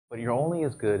but you're only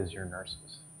as good as your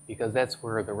nurses, because that's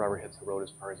where the rubber hits the road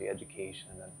as far as the education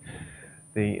and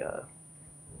the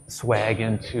swag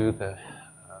into the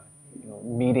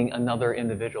meeting another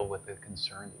individual with a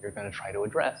concern that you're going to try to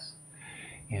address.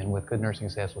 And with good nursing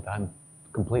staff, what I'm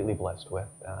completely blessed with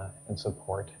and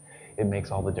support, it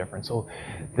makes all the difference. So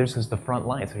this is the front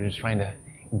line. So you're just trying to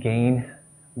gain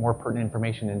more pertinent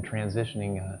information and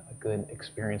transitioning a good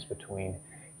experience between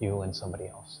you and somebody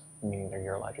else, meeting their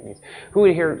urologic needs. Who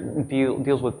here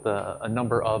deals with a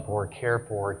number of or care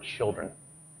for children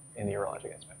in the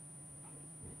urologic aspect?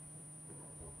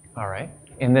 All right.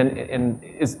 And then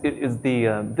is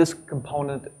this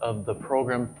component of the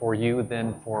program for you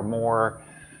then for more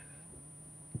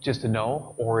just to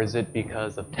know, or is it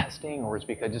because of testing, or is it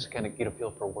because just kind of get a feel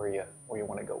for where you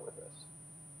want to go with this?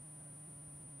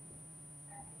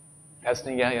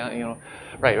 Testing, yeah,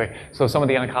 right. So some of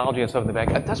the oncology and stuff in the back,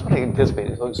 that's what I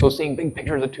anticipated. So seeing big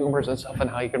pictures of tumors and stuff and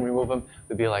how you can remove them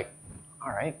would be like,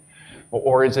 all right.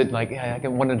 Or is it like, yeah, I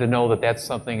wanted to know that that's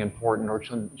something important or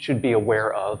should be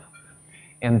aware of.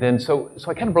 And then, so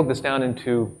I kind of broke this down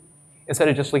into, instead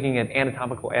of just looking at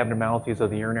anatomical abnormalities of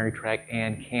the urinary tract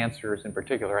and cancers in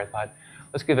particular, I thought,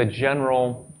 let's give a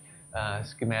general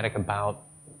schematic about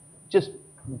just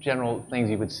general things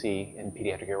you would see in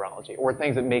pediatric urology, or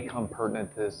things that may come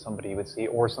pertinent to somebody you would see,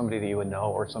 or somebody that you would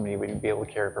know, or somebody you would be able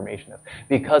to carry information of.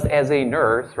 Because as a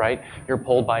nurse, right, you're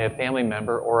pulled by a family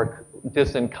member or a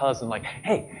distant cousin, like,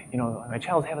 hey, my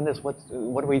child's having this, what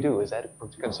do we do? Is that a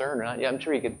concern or not? Yeah, I'm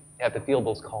sure you could have to field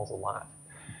those calls a lot.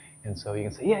 And so you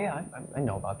can say, yeah, I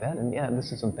know about that, and yeah,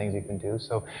 this is some things you can do.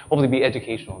 So hopefully be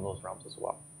educational in those realms as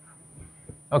well.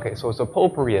 Okay, so it's a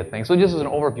potpourri of things. So just as an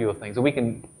overview of things, so we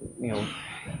can,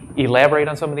 elaborate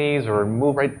on some of these or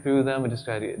move right through them,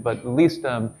 and but at least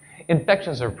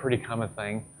infections are a pretty common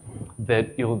thing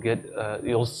that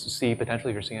you'll see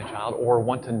potentially if you're seeing a child, or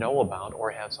want to know about, or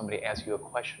have somebody ask you a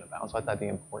question about. So I thought the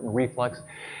important reflux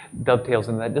dovetails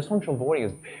in that. Dysfunctional voiding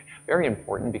is very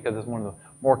important because it's one of the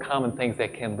more common things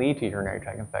that can lead to urinary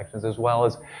tract infections, as well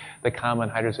as the common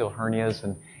hydrocele hernias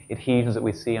and adhesions that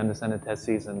we see on descendant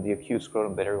testes and the acute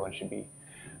scrotum that everyone should be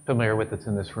familiar with that's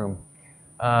in this room.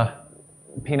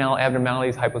 Penile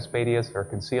abnormalities, hypospadias, or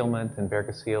concealment, and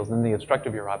varicoceles, and the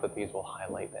obstructive uropathies will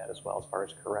highlight that as well as far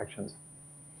as corrections.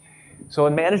 So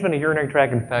in management of urinary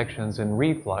tract infections and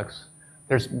reflux,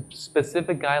 there's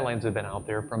specific guidelines that have been out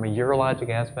there from a urologic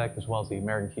aspect as well as the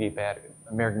American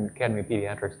Academy of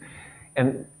Pediatrics.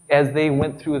 And as they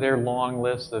went through their long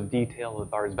list of detail as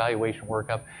far as evaluation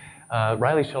workup,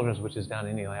 Riley Children's, which is down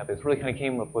in Indianapolis, really kind of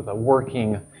came up with a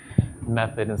working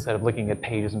method instead of looking at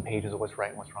pages and pages of what's right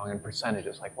and what's wrong and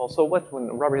percentages. Like, well, so when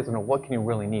the rubber hits the road, what can you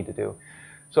really need to do?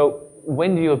 So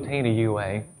when do you obtain a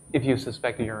UA? If you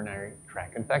suspect a urinary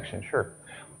tract infection, sure.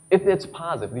 If it's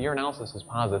positive, the urinalysis is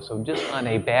positive, so just on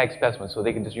a bag specimen, so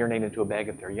they can just urinate into a bag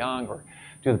if they're young, or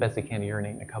do the best they can to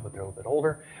urinate in a cup if they're a little bit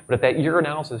older. But if that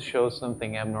urinalysis shows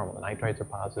something abnormal, the nitrites are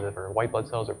positive, or white blood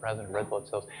cells are present, or red blood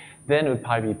cells, then it would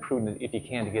probably be prudent, if you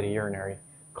can, to get a urinary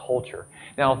culture.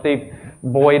 Now, if they've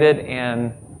voided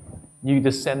and you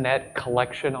just send that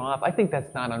collection off, I think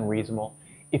that's not unreasonable.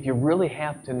 If you really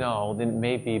have to know, then it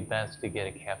may be best to get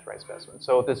a catheterized specimen.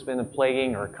 So if it's been a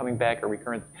plaguing or coming back or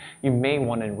recurrent, you may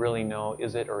want to really know,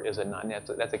 is it or is it not? And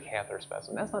that's a catheter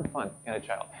specimen. That's not fun in a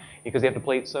child because you have to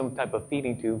plate some type of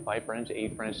feeding tube, 5 French,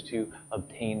 8 French, to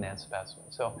obtain that specimen.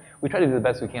 So we try to do the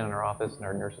best we can in our office, and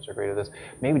our nurses are great at this.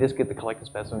 Maybe just get the collected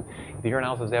specimen. If the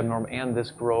urinalysis is abnormal and this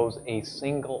grows a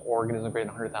single organism greater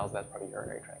than 100,000, that's probably a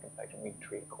urinary tract infection. We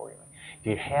treat accordingly. If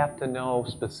you have to know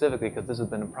specifically, because this has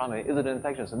been a problem, is it an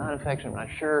infection? It's not an infection. We're not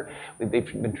sure. They've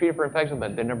been treated for infection,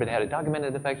 but they've never had a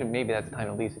documented infection. Maybe that's the time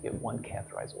at least to get one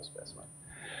catheterizable specimen.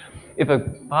 If a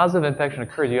positive infection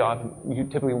occurs, you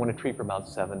typically want to treat for about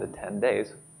 7 to 10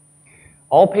 days.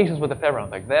 All patients with a febrile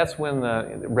infection, that's when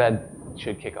the red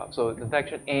should kick off. So it's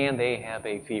infection and they have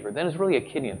a fever. Then it's really a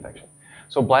kidney infection.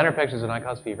 So bladder infections do not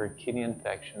cause fever. Kidney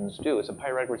infections do. It's a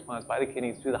pyretic response by the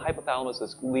kidneys to the hypothalamus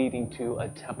that's leading to a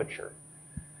temperature.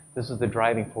 This is the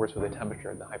driving force for the temperature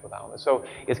of the hypothalamus. So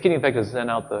it's kidney infections send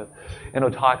out the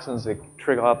endotoxins that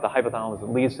trigger off the hypothalamus that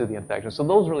leads to the infection. So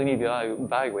those really need to be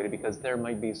evaluated because there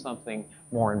might be something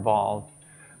more involved.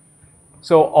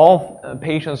 So all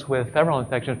patients with febrile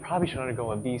infections probably should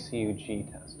undergo a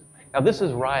VCUG test. Now this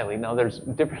is Riley. Now there's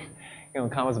different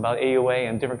comments about AUA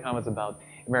and different comments about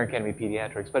American Academy of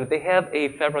Pediatrics. But if they have a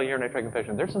febrile urinary tract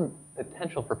infection, there's some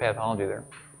potential for pathology there.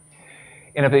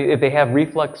 And if they have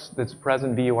reflux that's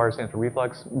present, VUR stands for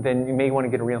reflux, then you may want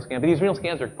to get a renal scan. But these renal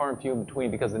scans are far and few in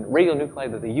between because the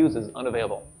radionuclide that they use is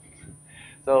unavailable.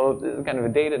 So it's kind of a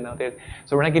dated and outdated.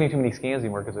 So we're not getting too many scans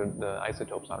anymore because the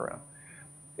isotope's not around.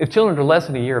 If children are less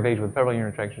than a year of age with febrile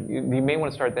urinary tract, you may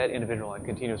want to start that individual on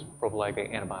continuous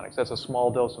prophylactic antibiotics. That's a small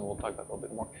dose, and we'll talk about that a little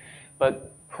bit more.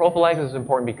 But prophylaxis is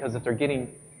important because if they're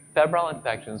getting febrile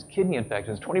infections, kidney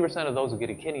infections, 20% of those who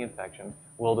get a kidney infection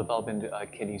will develop into a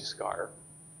kidney scar.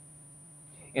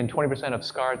 And 20% of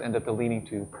scars end up leading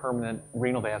to permanent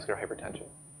renal vascular hypertension.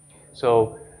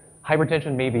 So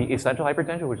hypertension may be essential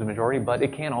hypertension, which is the majority, but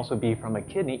it can also be from a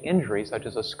kidney injury, such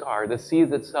as a scar, that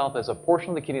sees itself as a portion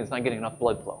of the kidney that's not getting enough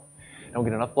blood flow. I don't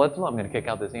get enough blood flow, I'm going to kick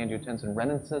out this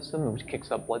angiotensin-renin system, which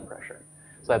kicks up blood pressure.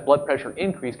 So that blood pressure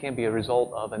increase can be a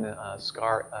result of a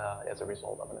scar as a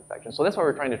result of an infection. So that's why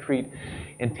we're trying to treat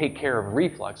and take care of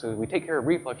reflux. So we take care of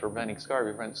reflux, we're preventing scars,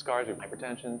 we prevent scars, we prevent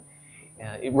hypertension.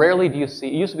 Rarely do you see,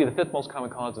 it used to be the 5th most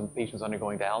common cause of patients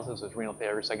undergoing dialysis is renal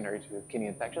failure secondary to kidney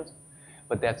infections.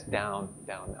 But that's down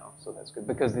now, so that's good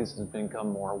because this has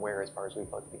become more aware as far as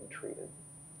reflux being treated.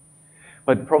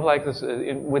 But prophylaxis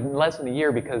with less than a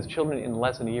year, because children in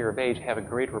less than a year of age have a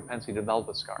greater propensity to develop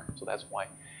a scar. So that's why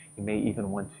you may even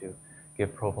want to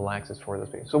give prophylaxis for those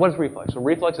patients. So what is reflux? So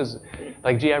reflux is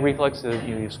like GI reflux.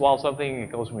 You swallow something,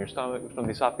 it goes from your stomach, from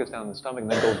the esophagus down to the stomach,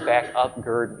 and then goes back up,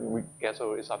 GERD,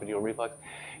 gastroesophageal reflux.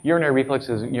 Urinary reflux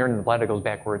is urine in the bladder goes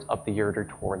backwards up the ureter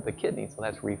toward the kidney. So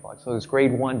that's reflux. So it's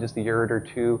grade 1, just the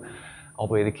ureter, 2, all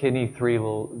the way to the kidney, 3,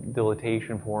 little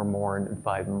dilatation, 4 more, and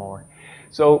 5 more.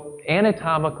 So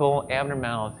anatomical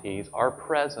abnormalities are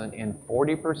present in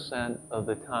 40% of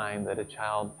the time that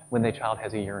when the child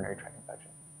has a urinary tract infection.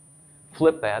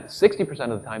 Flip that, 60%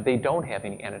 of the time they don't have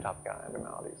any anatomical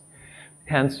abnormalities.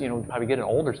 Hence, probably get an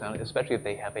ultrasound, especially if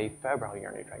they have a febrile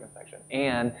urinary tract infection.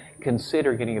 And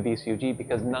consider getting a VCOG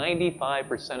because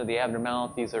 95% of the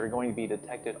abnormalities that are going to be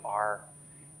detected are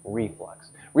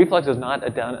reflux. Reflux is not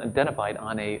identified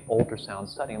on an ultrasound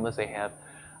study unless they have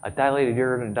a dilated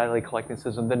ureter and a dilated collecting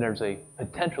system. Then there's a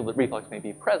potential that reflux may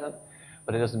be present,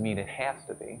 but it doesn't mean it has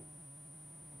to be.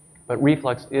 But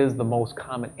reflux is the most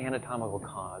common anatomical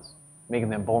cause, making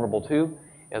them vulnerable to,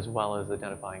 as well as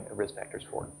identifying risk factors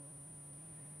for it.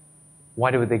 Why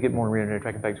do they get more urinary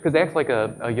tract infections? Because they act like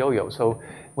a yo-yo. So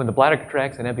when the bladder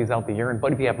contracts and empties out the urine,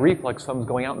 but if you have reflux, some's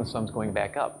going out and some's going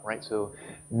back up, right? So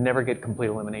never get complete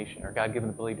elimination. Our God-given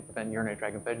ability to prevent urinary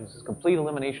tract infections is complete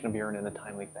elimination of urine in a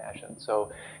timely fashion.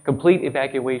 So complete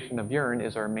evacuation of urine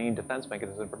is our main defense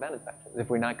mechanism to prevent infections. If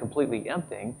we're not completely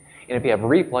emptying, and if you have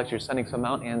reflux, you're sending some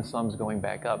out and some's going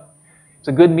back up. It's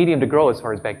a good medium to grow as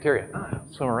far as bacteria.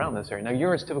 Swim around this area. Now,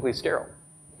 urine is typically sterile.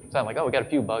 It's not like, oh, we got a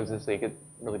few bugs, this they get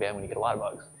really bad when you get a lot of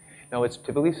bugs. No, it's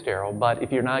typically sterile, but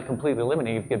if you're not completely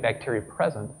eliminating, if you get bacteria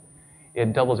present,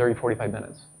 it doubles every 45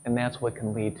 minutes. And that's what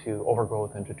can lead to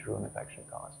overgrowth into true infection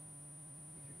cause.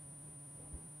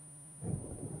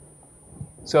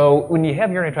 So when you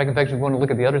have urinary tract infections, we want to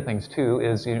look at the other things too,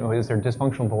 is there a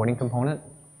dysfunctional voiding component?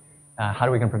 How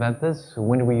do we prevent this? So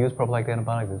when do we use prophylactic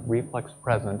antibiotics? Is reflux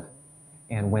present?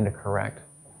 And when to correct?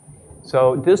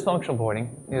 So dysfunctional voiding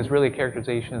is really a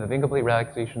characterization of incomplete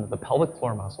relaxation of the pelvic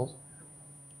floor muscles,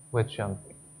 which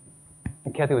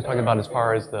Kathy was talking about as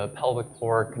far as the pelvic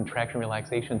floor contraction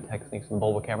relaxation techniques in the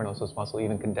vulvocavernosus muscle,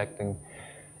 even conducting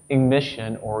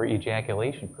emission or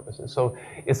ejaculation purposes. So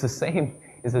it's the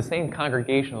same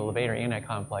congregation of levator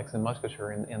anticomplex and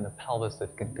musculature in the pelvis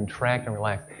that can contract and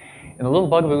relax. And the little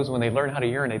bugaboos, when they learn how to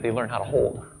urinate, they learn how to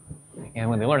hold. And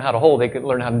when they learn how to hold, they can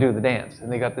learn how to do the dance.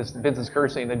 And they got this, Vincent's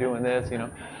cursing, they're doing this,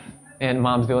 and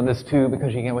mom's doing this too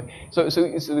because she can't wait. So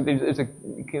it's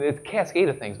a cascade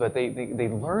of things, but they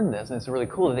learn this, and it's really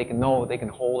cool that they can know they can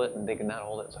hold it and they can not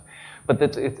hold it. So, but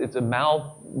it's a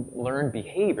mal-learned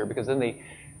behavior because then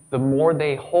the more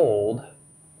they hold,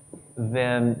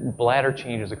 then bladder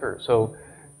changes occur. So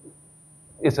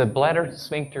it's a bladder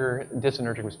sphincter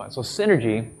dysenergic response. So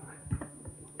synergy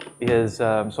is,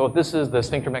 so if this is the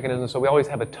sphincter mechanism, so we always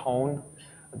have a tone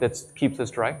that keeps us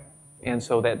dry. And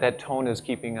so that tone is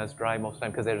keeping us dry most of the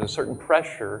time because there's a certain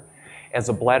pressure. As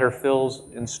the bladder fills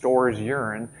and stores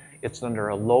urine, it's under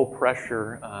a low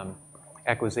pressure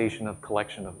acquisition of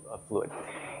collection of fluid.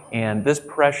 And this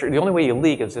pressure, the only way you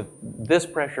leak is if this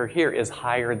pressure here is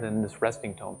higher than this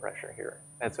resting tone pressure here.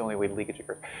 That's the only way leakage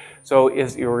occurs. So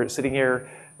if you're sitting here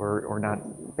or not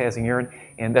passing urine,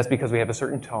 and that's because we have a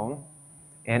certain tone.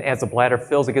 And as the bladder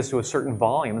fills, it gets to a certain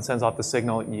volume and sends off the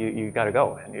signal, you got to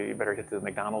go. And you better get to the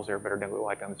McDonald's or better go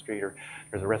walk down the street, or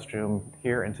there's a restroom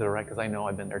here and to the right, because I know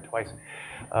I've been there twice.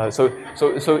 So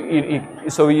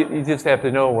you just have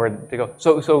to know where to go.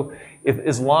 So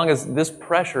as long as this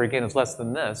pressure, again, is less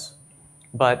than this,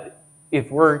 but if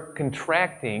we're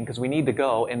contracting, because we need to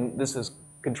go, and this is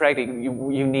contracting,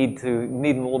 you need a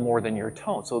little more than your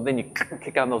tone. So then you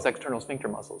kick on those external sphincter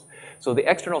muscles. So the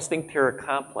external sphincter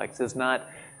complex is not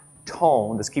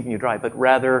tone that's keeping you dry, but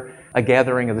rather a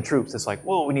gathering of the troops. It's like,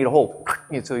 whoa, we need a hold.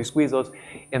 So you squeeze those,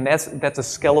 and that's a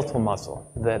skeletal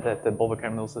muscle, that the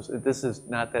bulbocameral. This is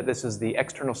not that. This is the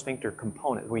external sphincter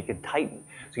component where you can tighten.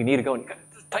 So you need to go and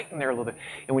tighten there a little bit.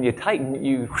 And when you tighten,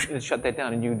 you shut that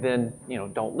down, and you then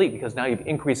don't leak, because now you've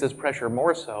increased this pressure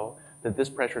more so that this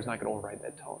pressure is not going to override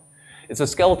that tone. It's a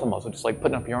skeletal muscle, just like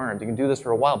putting up your arms. You can do this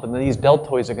for a while, but then these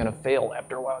deltoids are going to fail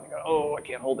after a while. And you go, oh, I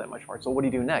can't hold that much more. So what do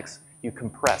you do next? You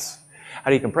compress. How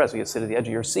do you compress? You sit at the edge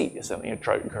of your seat. You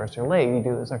try to compress your leg. You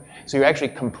do this. So you're actually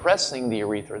compressing the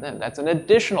urethra then. That's an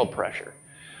additional pressure.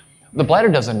 The bladder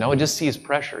doesn't know. It just sees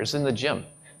pressure. It's in the gym.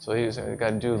 So you got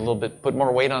to do a little bit, put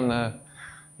more weight on the,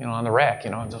 on the rack,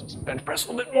 just bench press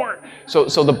a little bit more. So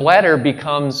the bladder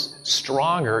becomes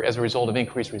stronger as a result of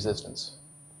increased resistance.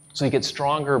 So you get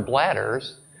stronger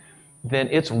bladders, then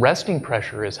its resting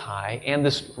pressure is high, and the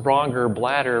stronger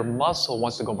bladder muscle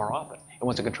wants to go more often. It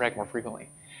wants to contract more frequently.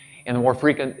 And the more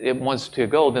frequent it wants to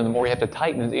go, then the more you have to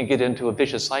tighten, and you get into a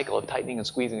vicious cycle of tightening and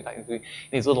squeezing and tightening and squeezing.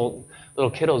 And these little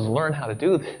kiddos learn how to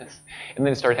do this, and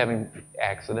then start having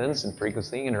accidents and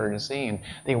frequency and urgency, and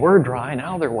they were dry,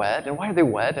 now they're wet, and why are they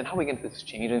wet, and how are we going to get this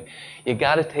changed? And you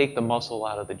got to take the muscle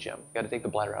out of the gym. You got to take the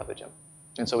bladder out of the gym.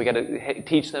 And so we got to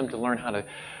teach them to learn how to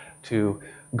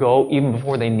go even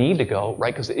before they need to go,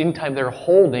 right? Because anytime they're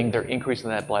holding, they're increasing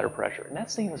that bladder pressure. And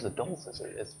that's the same as adults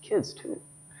as kids too.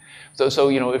 So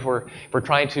if we're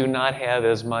trying to not have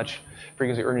as much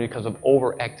frequency urgency because of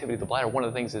overactivity of the bladder, one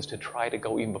of the things is to try to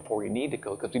go even before you need to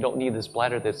go, because you don't need this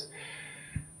bladder that's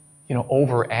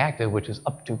overactive, which is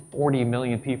up to 40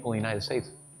 million people in the United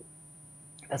States.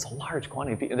 That's a large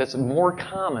quantity. That's more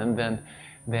common than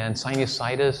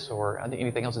sinusitis or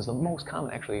anything else. Is the most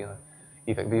common actually.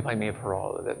 You probably may have heard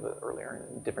all of that earlier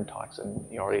in different talks, and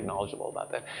you're already knowledgeable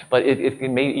about that. But it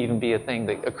may even be a thing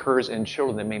that occurs in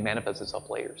children that may manifest itself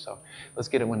later. So let's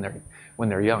get it when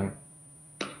they're young.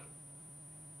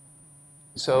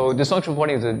 So dysfunctional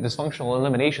voiding is a dysfunctional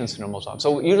elimination syndrome most often.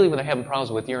 So usually when they're having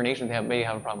problems with urination, they may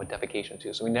have a problem with defecation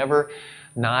too. So we never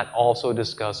not also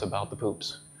discuss about the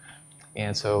poops.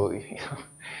 And so,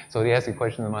 so they ask the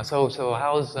question to them, so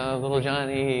how's little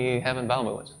Johnny having bowel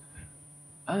movements?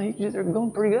 They're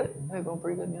going pretty good. They're going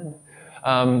pretty good.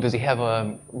 Yeah. Does he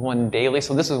have one daily?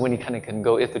 So this is when you kind of can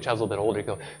go, if the child's a little bit older, you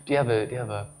go, do you have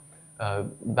a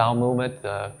bowel movement,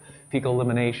 fecal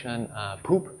elimination,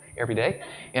 poop every day?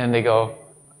 And they go,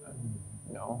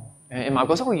 no. And mom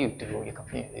goes, oh, you do. You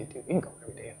can go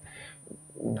every day.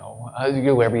 No. You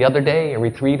go every other day,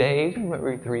 every 3 days,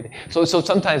 every 3 days. So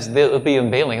sometimes they'll be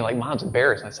unveiling, like mom's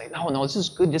embarrassed. And I say, no, this is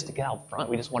good just to get out front.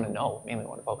 We just want to know, mainly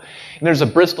want to know. And there's a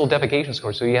Bristol defecation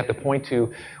score, so you have to point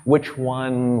to which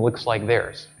one looks like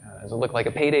theirs. Does it look like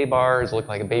a Payday bar? Does it look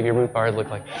like a Baby Ruth bar? Does it look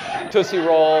like Tootsie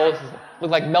Rolls? Does it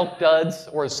look like Milk Duds?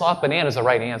 Or a soft banana is the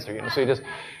right answer. So you just,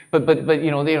 but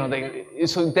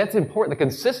so that's important, the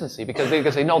consistency, because they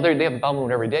can say, no, they have a bowel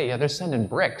movement every day. Yeah, they're sending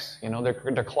bricks, they're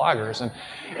cloggers,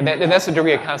 and that's the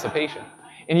degree of constipation.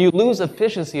 And you lose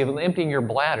efficiency of emptying your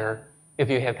bladder if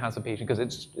you have constipation,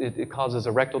 because it causes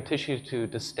erectile tissue to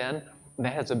distend, and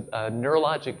that has a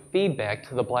neurologic feedback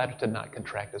to the bladder to not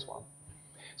contract as well.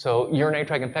 So urinary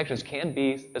tract infections can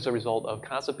be as a result of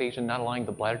constipation, not allowing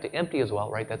the bladder to empty as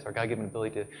well, right? That's our God-given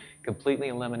ability to completely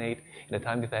eliminate in a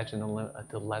timely fashion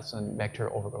to lessen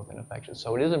bacterial overgrowth and infections.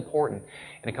 So it is important,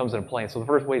 and it comes into play. So the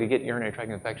first way to get urinary tract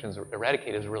infections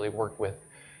eradicated is really work with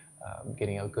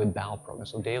getting a good bowel program.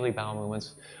 So daily bowel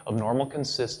movements of normal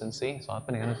consistency, soft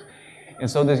bananas. And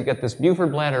so you got this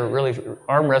Buford bladder really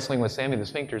arm wrestling with Sammy the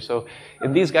sphincter. So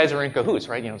these guys are in cahoots,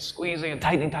 right? Squeezing and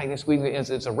tightening, squeezing.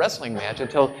 It's a wrestling match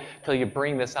until you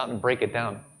bring this out and break it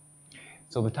down.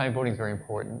 So the time voting is very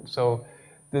important. So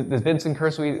the Vincent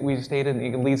curse we stated,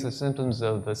 it leads to the symptoms,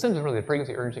 really the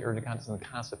frequency, urgency, urgent incontinence, and the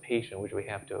constipation, which we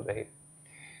have to abate.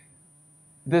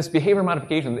 This behavior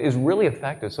modification is really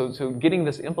effective. So getting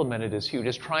this implemented is huge.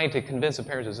 Just trying to convince the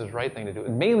parents this is the right thing to do.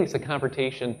 And mainly it's a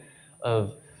confrontation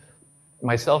of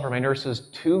myself or my nurses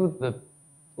to the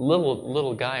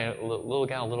little gal,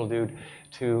 dude,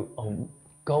 to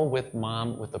go with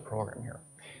mom with the program here.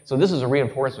 So this is a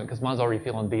reinforcement, because mom's already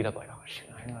feeling beat up, like, oh shit,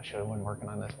 I should have been working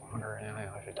on this longer, and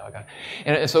I should talk on it.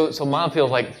 And so mom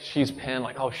feels like she's pinned,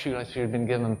 like, oh shoot, I should have been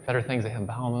given them better things. They have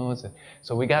bowel movements. And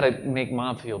so we got to make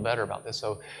mom feel better about this.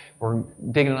 So we're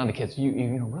digging on the kids.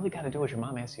 You really got to do what your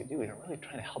mom asks you to do. You're really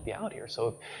trying to help you out here.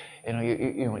 So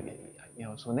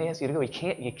so when they ask you to go,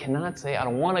 you cannot say, I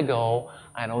don't want to go,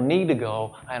 I don't need to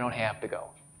go, I don't have to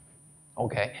go.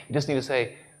 Okay? You just need to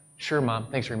say, Sure, Mom.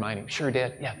 Thanks for reminding me. Sure,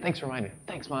 Dad. Yeah, thanks for reminding me.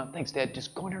 Thanks, Mom. Thanks, Dad.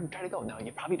 Just go in there and try to go. No,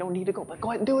 you probably don't need to go, but go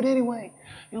ahead and do it anyway.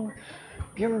 You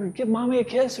know, give Mommy a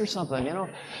kiss or something, you know.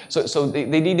 So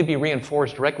they need to be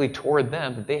reinforced directly toward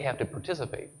them that they have to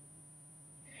participate.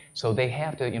 So they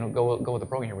have to, you know, go with the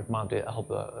program here with Mom to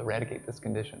help eradicate this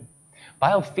condition.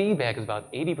 Biofeedback is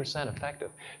about 80%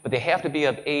 effective, but they have to be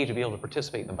of age to be able to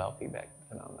participate in the biofeedback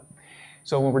phenomenon.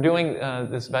 So when we're doing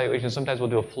this evaluation, sometimes we'll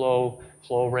do a flow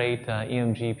rate,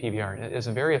 EMG, PVR. It's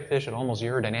a very efficient, almost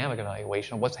urodynamic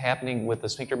evaluation of what's happening with the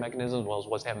sphincter mechanism as well as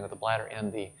what's happening with the bladder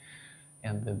and the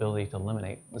ability to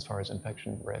eliminate as far as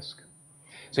infection risk.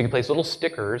 So you can place little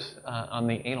stickers on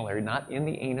the anal area, not in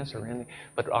the anus or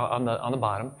but on the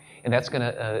bottom, and that's going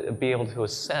to be able to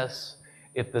assess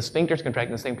if the sphincter is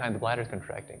contracting at the same time the bladder is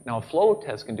contracting. Now, a flow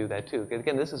test can do that too.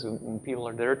 Again, this is when people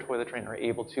that are toilet trained are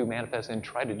able to manifest and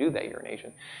try to do that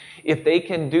urination. If they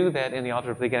can do that in the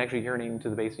office, if they can actually urinate into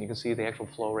the basin, you can see the actual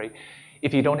flow rate.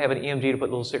 If you don't have an EMG to put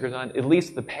little stickers on, at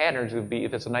least the patterns would be,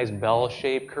 if it's a nice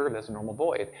bell-shaped curve, that's a normal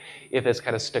void. If it's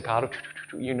kind of staccato,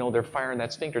 you know they're firing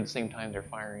that sphincter at the same time they're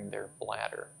firing their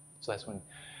bladder. So that's when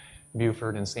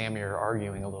Buford and Sammy are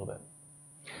arguing a little bit.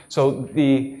 So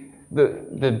the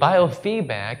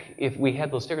biofeedback, if we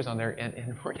had those stickers on there,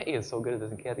 and Renee is so good at this,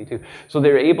 and Kathy too, so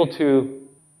they're able to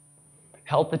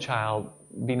help the child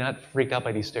be not freaked out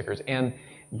by these stickers. And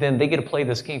then they get to play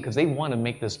this game because they want to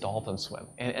make this dolphin swim.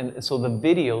 And so the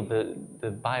video,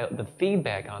 the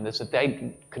feedback on this, if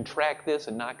I contract this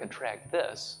and not contract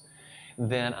this,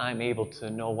 then I'm able to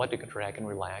know what to contract and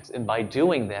relax. And by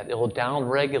doing that, it will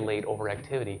down-regulate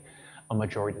overactivity a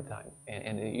majority of the time.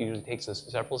 And it usually takes us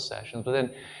several sessions. But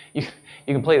then you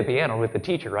can play the piano with the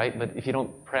teacher, right? But if you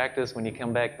don't practice when you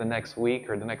come back the next week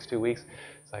or the next 2 weeks,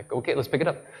 it's like, okay, let's pick it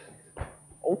up.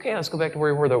 Okay, let's go back to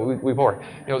where we were the week before.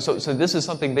 You know, so this is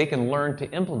something they can learn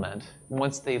to implement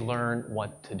once they learn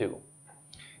what to do.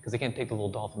 Because they can't take the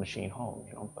little dolphin machine home,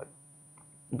 you know,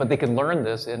 but they can learn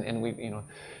this, and we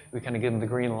kind of give them the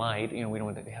green light. You know, we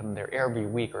don't have them there every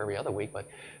week or every other week, but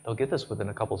they'll get this within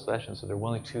a couple sessions, so they're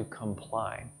willing to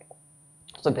comply.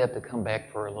 So they have to come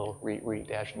back for a little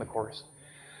redash in the course.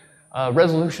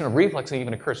 Resolution of reflux can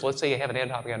even occur. So let's say you have an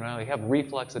atopic abnormality, you have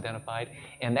reflux identified,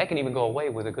 and that can even go away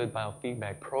with a good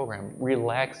biofeedback program,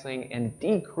 relaxing and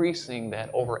decreasing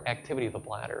that overactivity of the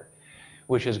bladder,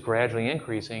 which is gradually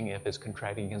increasing if it's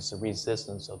contracting against the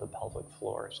resistance of the pelvic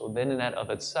floor. So then in that of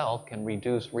itself can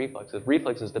reduce reflux. If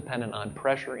reflux is dependent on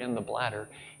pressure in the bladder,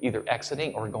 either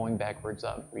exiting or going backwards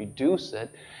up. Reduce it,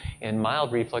 and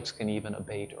mild reflux can even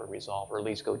abate or resolve, or at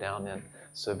least go down in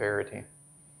severity.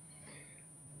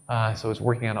 So it's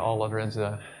working on all other ends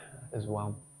as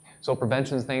well. So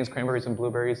prevention things, cranberries and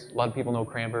blueberries. A lot of people know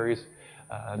cranberries.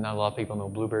 Not a lot of people know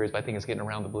blueberries, but I think it's getting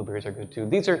around. The blueberries are good too.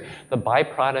 These are the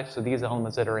byproducts of these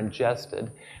elements that are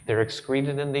ingested. They're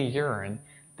excreted in the urine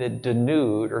that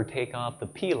denude or take off the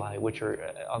pili, which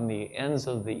are on the ends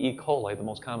of the E. coli, the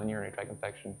most common urinary tract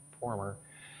infection former,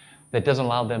 that doesn't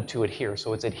allow them to adhere.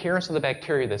 So it's adherence of the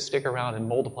bacteria that stick around and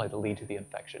multiply that lead to the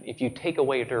infection. If you take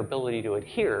away their ability to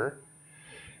adhere,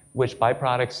 which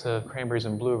byproducts of cranberries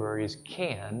and blueberries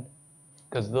can,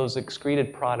 because those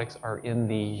excreted products are in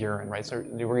the urine, right? So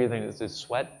we're either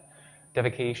sweat,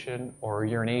 defecation, or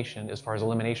urination as far as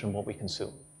elimination of what we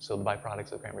consume. So the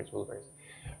byproducts of cranberries and blueberries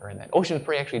are in that. Ocean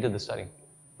Spray actually did the study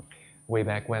way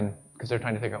back when, because they're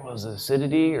trying to figure out, well, is it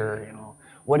acidity or, you know,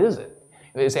 what is it?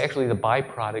 It's actually the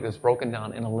byproduct that's broken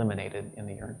down and eliminated in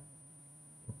the urine.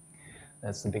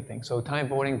 That's the big thing. So time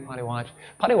voting, potty watch.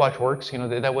 Potty watch works. You know,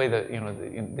 that way that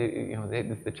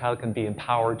the child can be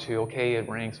empowered to, okay, it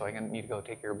rang, so I need to go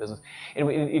take care of business.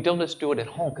 And you don't just do it at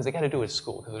home, because they got to do it at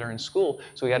school, because they're in school.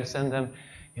 So we got to send them,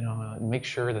 you know, make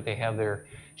sure that they have their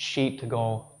sheet to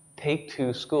go take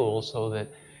to school, so that,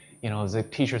 you know, as the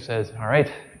teacher says, all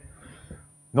right,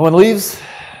 no one leaves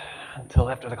until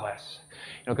after the class.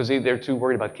 You know, because they're too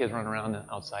worried about kids running around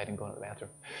outside and going to the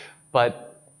bathroom. But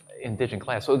in ditching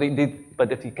class. So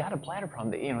but if you've got a bladder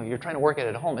problem, you know, you're trying to work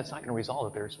at home, it's not going to resolve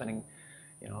if they're spending,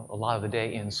 you know, a lot of the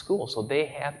day in school. So they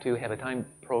have to have a time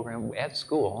program at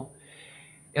school.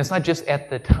 And it's not just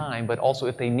at the time, but also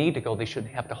if they need to go, they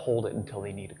shouldn't have to hold it until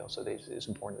they need to go. So it's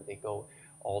important that they go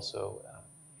also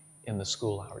in the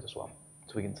school hours as well.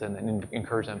 So we can send and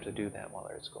encourage them to do that while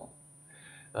they're at school.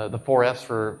 The 4 F's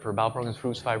for bowel programs: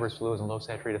 fruits, fibers, fluids, and low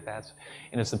saturated fats.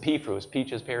 And it's the P fruits: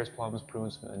 peaches, pears, plums,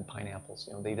 prunes, and pineapples.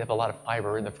 You know, they have a lot of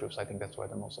fiber in the fruits. I think that's why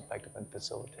they're most effective in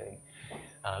facilitating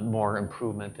more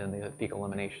improvement in the fecal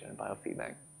elimination and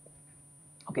biofeedback.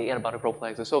 Okay, antibiotic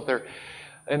prophylaxis. So if they're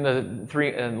in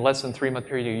the less than 3 month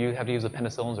period, you have to use the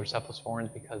penicillins or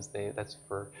cephalosporins, because that's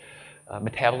for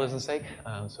metabolism's sake.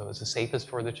 So it's the safest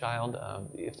for the child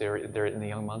if they're in the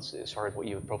young months as far as what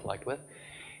you would prophylactic with.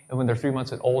 And when they're 3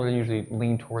 months and older, they usually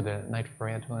lean toward the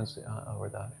nitrofurantoins or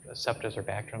the Septis or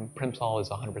Bactrim. Primsol is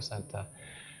 100%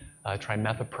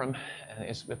 trimethoprim, and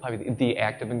it's probably the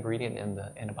active ingredient in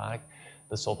the antibiotic.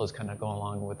 The sulfa is kind of going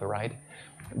along with the ride.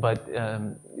 But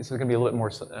it's going to be a little bit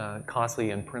more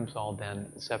costly in Primsol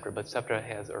than Septra. But Septra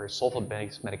has, or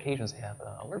sulfa-based medications have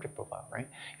an allergic profile, right?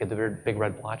 You get the very big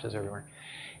red blotches everywhere.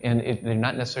 And they're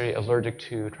not necessarily allergic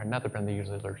to trimethoprim, they're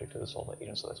usually allergic to the sulfa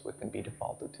agent, so that's what can be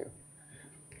defaulted to.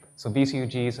 So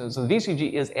VCUG, so the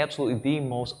VCUG is absolutely the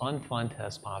most unfun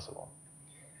test possible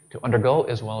to undergo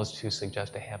as well as to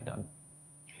suggest to have done.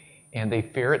 And they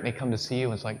fear it, and they come to see you,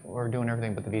 and it's like, we're doing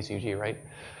everything but the VCUG, right?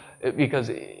 Because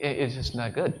it's just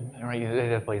not good, right? They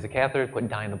have to place a catheter, put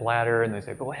dye in the bladder, and they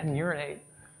say, go ahead and urinate.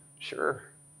 Sure.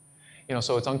 You know,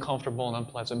 so it's uncomfortable and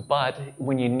unpleasant, but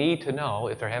when you need to know,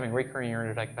 if they're having recurring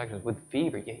urinary tract infections with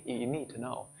fever, you need to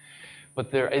know.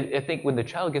 But I think when the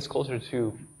child gets closer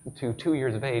to 2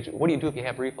 years of age, what do you do if you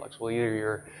have reflux? Well, either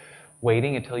you're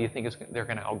waiting until you think they're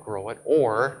going to outgrow it,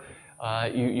 or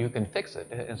you can fix it.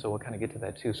 And so we'll kind of get to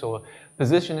that too. So a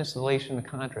position installation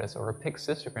contrast or a PIC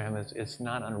cystogram is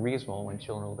not unreasonable when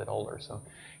children are a little bit older. So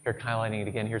you're highlighting it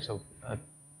again here. So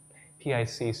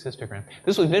PIC cystogram.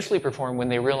 This was initially performed when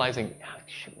they were realizing, oh,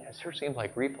 shoot, it sure seems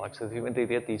like reflux. When they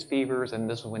get these fevers, and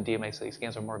this is when DMSA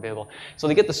scans are more available. So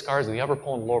they get the scars of the upper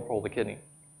pole and lower pole of the kidney.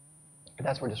 And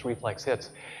that's where this reflex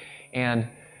hits. And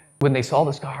when they saw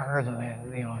the scars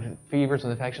and fevers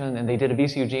and infection, and they did a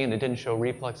VCUG and it didn't show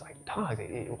reflux, like, dog,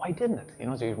 why didn't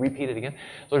it? So you repeat it again.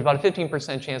 So there's about a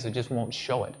 15% chance it just won't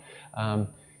show it.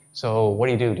 So what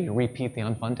do? Do you repeat the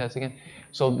unfun test again?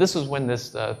 So this is when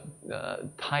this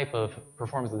type of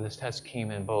performance of this test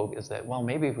came in vogue, is that, well,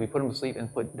 maybe if we put them to sleep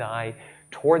and put dye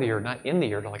toward the urine, not in the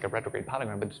urine like a retrograde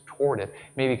podogram, but just toward it,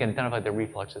 maybe you can identify the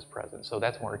reflux is present. So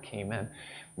that's where it came in.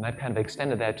 And I've kind of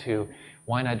extended that to,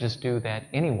 why not just do that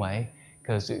anyway?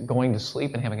 Because going to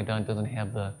sleep and having it done doesn't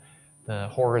have the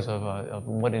horrors of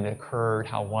what had occurred,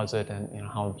 how was it, and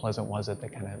how unpleasant was it,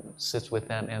 that kind of sits with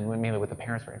them, and mainly with the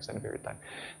parents for an extended period of time.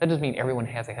 That doesn't mean everyone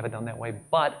has to have it done that way,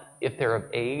 but if they're of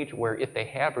age where if they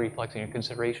have reflux and your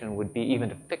consideration would be even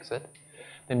to fix it,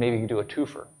 then maybe you can do a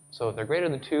twofer. So if they're greater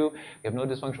than 2, they have no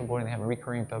dysfunctional voiding, they have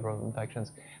recurring febrile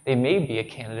infections, they may be a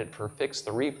candidate for fix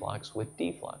the reflux with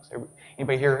deflux.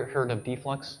 Anybody here heard of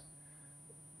deflux?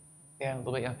 Yeah, a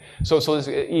little bit, yeah. So there's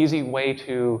an easy way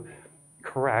to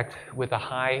correct with a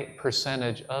high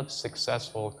percentage of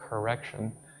successful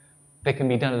correction that can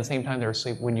be done at the same time they're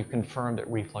asleep when you confirm that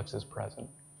reflux is present.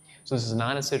 So this is a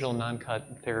non-incisional, non-cut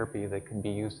therapy that can be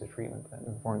used to treatment and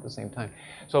performed at the same time.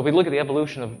 So if we look at the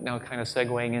evolution of now kind of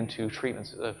segueing into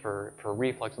treatments for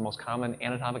reflux, the most common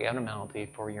anatomic abnormality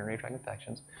for urinary tract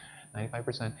infections,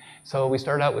 95%. So we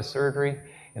started out with surgery,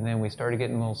 and then we started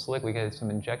getting a little slick. We got some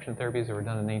injection therapies that were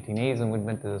done in the 1880s, and we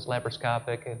went to this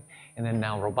laparoscopic, and then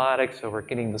now robotics. So we're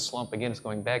getting the slump again. It's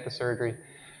going back to surgery.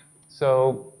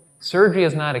 So surgery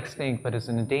is not extinct, but it's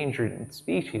an endangered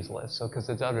species list. So because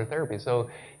it's other therapies. So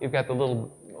you've got the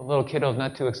little kiddos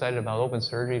not too excited about open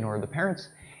surgery, nor the parents,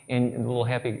 and the little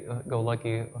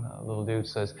happy-go-lucky little dude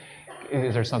says,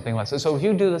 is there something less? So if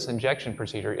you do this injection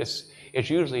procedure, it's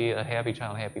usually a happy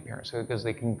child, happy parent, because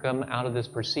they can come out of this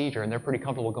procedure and they're pretty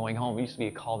comfortable going home. It used to be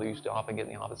a call they used to often get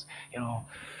in the office.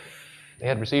 They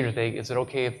had procedures. Is it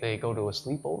okay if they go to a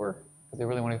sleepover? If they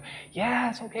really want to. Yeah,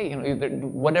 it's okay.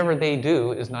 Whatever they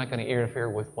do is not going to interfere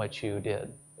with what you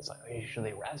did. It's like, should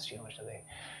they rest? Should they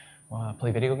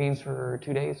play video games for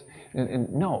 2 days?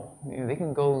 And no, they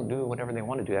can go do whatever they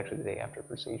want to do actually the day after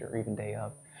procedure or even day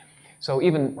of. So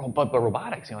but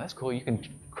robotics, that's cool. You can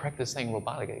correct this thing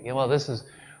robotically. Well, this is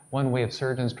one way of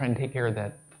surgeons trying to take care of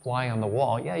that fly on the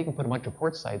wall. Yeah, you can put a bunch of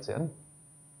port sites in.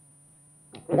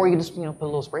 Or you can just put a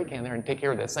little spray can there and take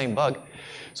care of that same bug.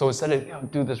 So instead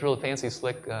of do this really fancy,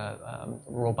 slick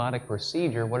robotic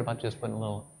procedure, what about just putting a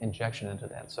little injection into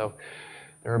that? So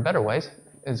there are better ways.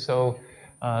 And so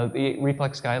the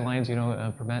reflex guidelines,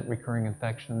 prevent recurring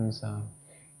infections,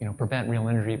 prevent renal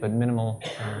injury, but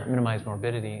minimize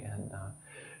morbidity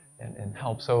and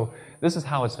help. So this is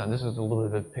how it's done. This is a little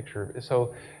bit of a picture.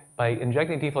 So by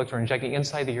injecting deflux, we're injecting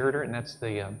inside the ureter, and that's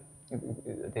the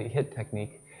HIT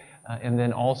technique. And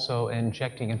then also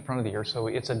injecting in front of the ear. So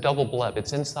it's a double bleb.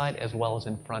 It's inside as well as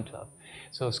in front of.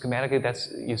 So schematically,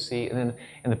 that's you see, and then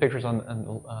in the pictures on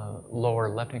the lower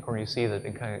left-hand corner, you see that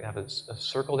they kind of have a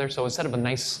circle there. So instead of a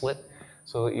nice slit,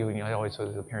 so I always say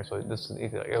to the parents, so this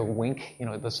is a wink.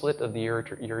 The slit of the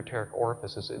ureteric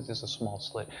orifice is just a small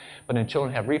slit. But in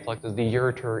children who have reflux, the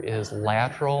ureter is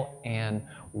lateral and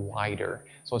wider.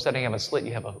 So instead of having a slit,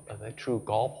 you have a true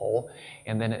gulf hole,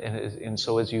 and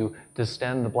so as you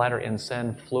distend the bladder and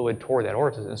send fluid toward that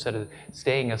orifice, instead of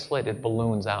staying a slit, it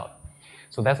balloons out.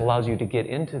 So that allows you to get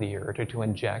into the ureter to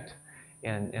inject,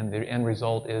 and the end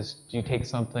result is you take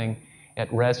something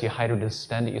at rest, you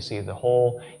hydrodistend it, you see the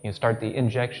hole, you start the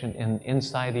injection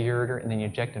inside the ureter, and then you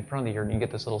inject in front of the ureter, and you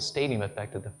get this little stadium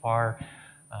effect at the far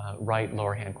right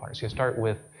lower hand corner. So you start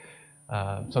with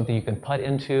something you can putt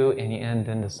into, and you end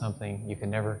into something you can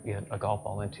never get a golf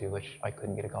ball into, which I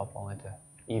couldn't get a golf ball into,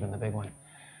 even the big one,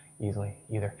 easily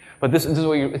either. But this is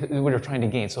what you're trying to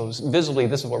gain. So visibly,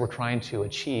 this is what we're trying to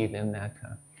achieve in that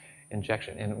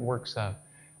injection, and it works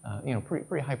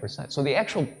pretty high percent. So the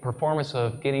actual performance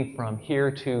of getting from here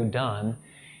to done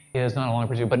is not a long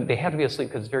pursuit, but they have to be asleep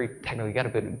because it's very technical. You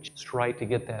got to be just right to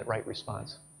get that right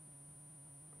response.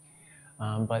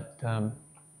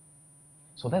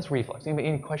 So that's reflux.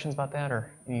 Any questions about that,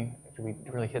 or did we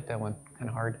really hit that one kind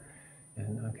of hard?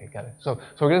 And okay, got it. So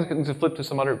we're going to flip to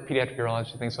some other pediatric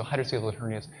urology things. So hydrocele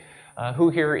hernias. Who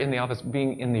here in the office,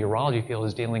 being in the urology field,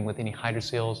 is dealing with any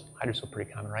hydroceles? Hydrocele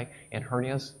pretty common, right? And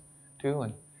hernias too,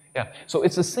 and yeah. So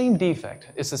it's the same defect.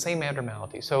 It's the same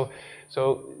abnormality. So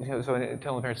tell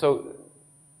the parents. So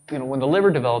when the liver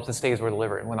develops, it stays where the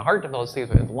liver, and when the heart develops, it stays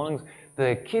where the lungs.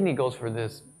 The kidney goes for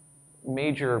this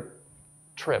major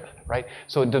trip, right?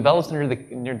 So it develops near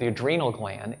the adrenal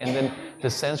gland, and then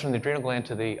descends from the adrenal gland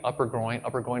to the upper groin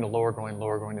to lower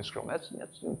groin to scrotum. That's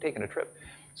taking a trip.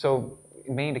 So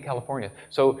Maine to California.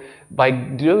 So by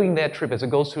doing that trip, as it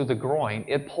goes through the groin,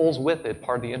 it pulls with it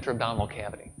part of the intra-abdominal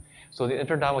cavity. So the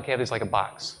intra-abdominal cavity is like a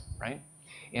box, right?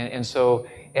 And so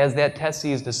as that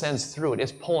testes descends through it,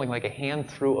 it's pulling like a hand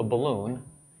through a balloon.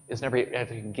 It's never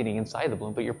actually getting inside the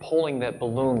balloon, but you're pulling that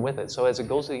balloon with it. So as it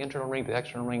goes to the internal ring, the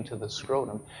external ring, to the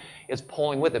scrotum, it's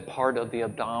pulling with it part of the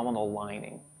abdominal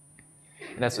lining.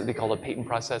 And that's what they call the patent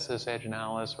processus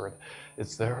vaginalis, or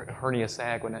it's the hernia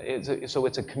sag. So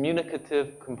it's a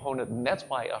communicative component, and that's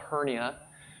why a hernia,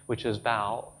 which is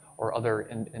bowel or other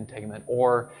integument,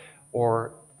 or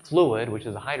fluid, which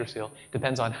is a hydrocele,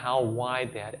 depends on how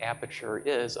wide that aperture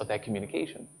is of that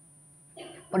communication.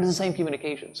 But it's the same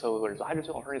communication. So whether it's a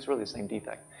hydrocele or hernia, it's really the same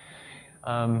defect.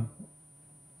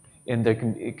 And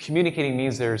communicating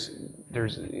means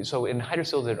so in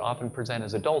hydroceles that often present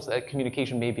as adults, that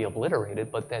communication may be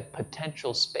obliterated, but that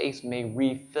potential space may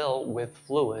refill with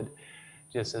fluid,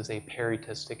 just as a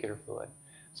peritesticular fluid.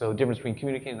 So difference between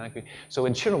communicating and not communicating. So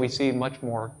in children, we see much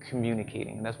more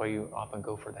communicating, and that's why you often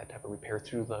go for that type of repair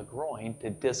through the groin to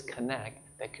disconnect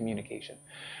that communication.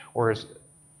 Whereas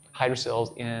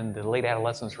hydroceles in the late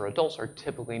adolescents or adults are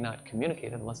typically not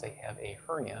communicated unless they have a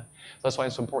hernia. So that's why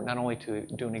it's important not only to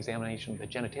do an examination of the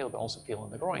genitalia, but also feel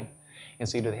in the groin and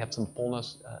see do they have some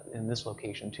fullness in this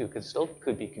location too, because it still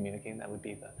could be communicating. That would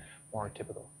be the more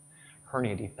typical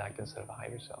hernia defect instead of a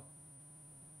hydrocele.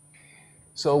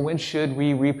 So when should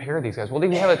we repair these guys? Well,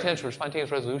 they have a potential for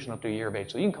spontaneous resolution up to a year of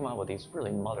age. So you can come out with these really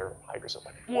mother hydroceles,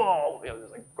 like, whoa, there's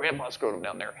like grandpa's scrotum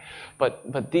down there.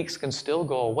 But these can still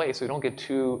go away, so you don't get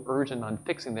too urgent on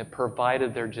fixing them,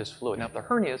 provided they're just fluid. Now, if the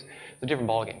hernias, it's a different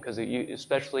ballgame, because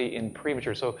especially in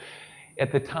premature. So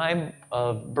at the time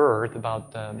of birth,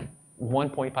 about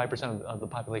 1.5% of the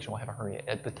population will have a hernia.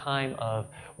 At the time of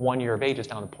 1 year of age, it's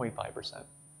down to 0.5%.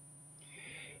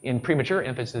 In premature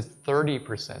infants, it's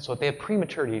 30%. So if they have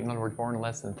prematurity, in other words, born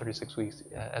less than 36 weeks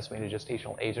estimated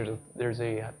gestational age, there's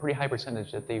a pretty high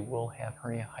percentage that they will have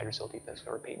hernia hydrocele defects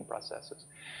or patent processes.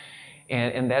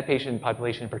 And that patient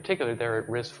population in particular, they're at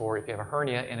risk for, if you have a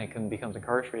hernia and it becomes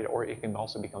incarcerated, or it can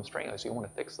also become strangulated. So you want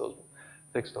to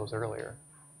fix those earlier.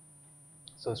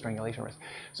 So strangulation risk.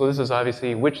 So this is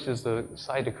obviously, which is the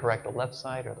side to correct, the left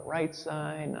side or the right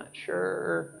side? Not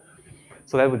sure.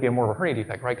 So that would be more of a hernia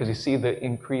defect, right? Because you see the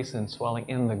increase in swelling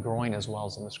in the groin as well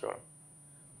as in the scrotum.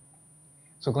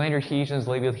 So glandular adhesions,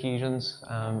 labial adhesions,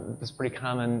 this is pretty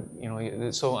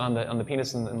common, so on the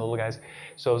penis and the little guys.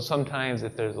 So sometimes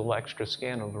if there's a little extra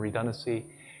skin or redundancy,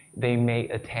 they may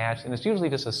attach, and it's usually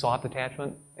just a soft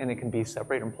attachment, and it can be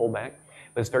separated and pulled back,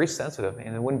 but it's very sensitive,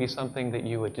 and it wouldn't be something that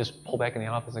you would just pull back in the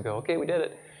office and go, okay, we did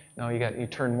it. No, you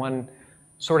turn one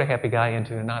sort of happy guy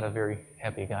into not a very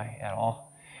happy guy at all.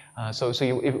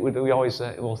 We always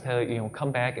will tell you,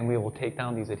 come back and we will take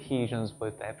down these adhesions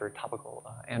after topical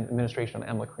administration of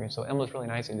Emla cream. So Emla is really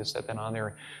nice, and just set that on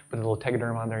there, put a little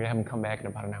Tegaderm on there, you have them come back in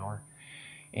about an hour.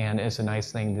 And it's a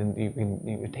nice thing, then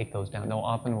you take those down. Now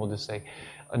often we'll just say,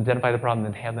 identify the problem,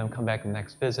 then have them come back the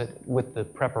next visit with the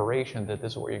preparation that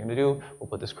this is what you're gonna do. We'll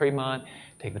put this cream on,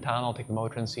 take the Tylenol, take the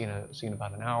Motrin, see in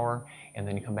about an hour, and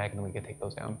then you come back and then we can take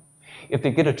those down. If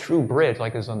they get a true bridge,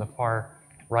 like is on the far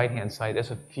right-hand side,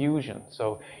 it's a fusion.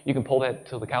 So you can pull that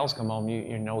till the cows come home,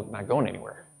 you know it's not going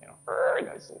anywhere. You know,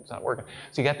 it's not working.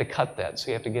 So you have to cut that. So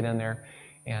you have to get in there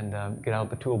and get out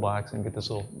the toolbox and get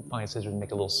this little fine scissors and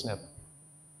make a little snip.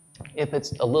 If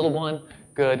it's a little one,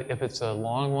 good. If it's a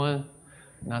long one,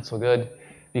 not so good.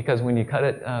 Because when you cut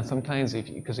it, sometimes,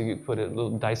 because you put a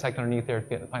little dissect underneath there,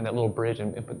 find that little bridge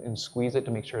and squeeze it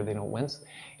to make sure they don't wince.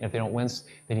 And if they don't wince,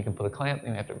 then you can put a clamp,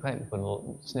 and after the clamp, you put a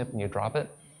little snip and you drop it.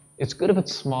 It's good if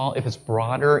it's small. If it's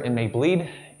broader, it may bleed,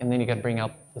 and then you got to bring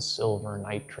out the silver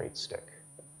nitrate stick.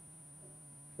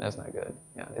 That's not good.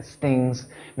 Yeah, it stings,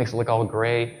 makes it look all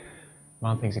gray.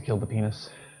 Mom thinks you killed the penis.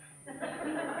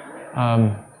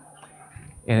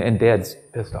 And Dad's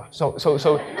pissed off. So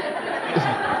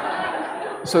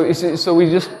we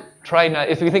just try not,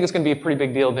 if we think it's going to be a pretty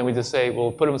big deal, then we just say,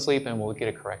 we'll put him to sleep and we'll get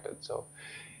it corrected. So,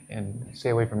 and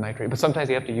stay away from nitrate. But sometimes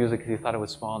you have to use it because you thought it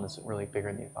was small and it's really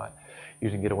bigger than you thought. You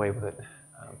can get away with it.